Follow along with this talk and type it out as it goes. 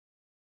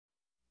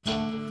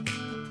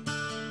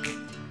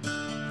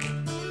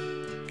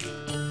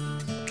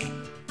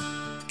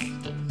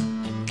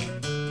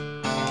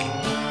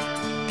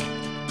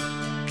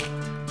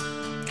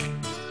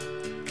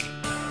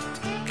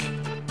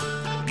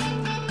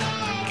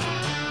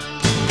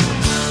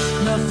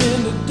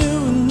nothing to do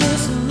in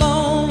this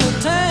lonely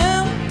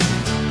town.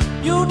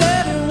 Your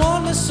daddy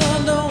warned me,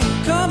 son, don't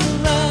come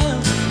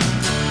around.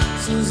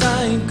 Since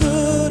I ain't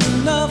good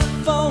enough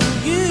for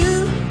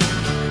you,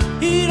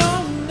 he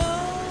don't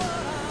know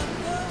what I'm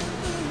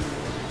gonna do.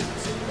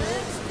 So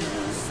let's do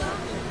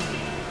something.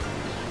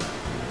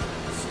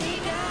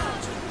 Sneak out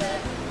your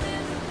bedroom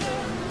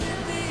window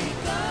and be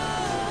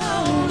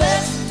gone.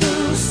 Let's do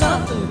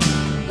something.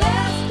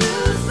 Let's do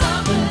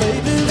something,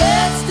 baby.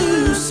 Let's do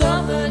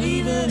something,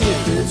 even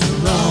if it's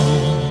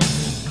wrong.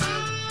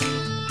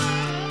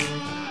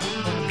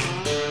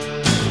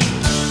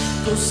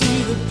 Go see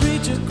the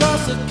preacher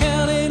across the county.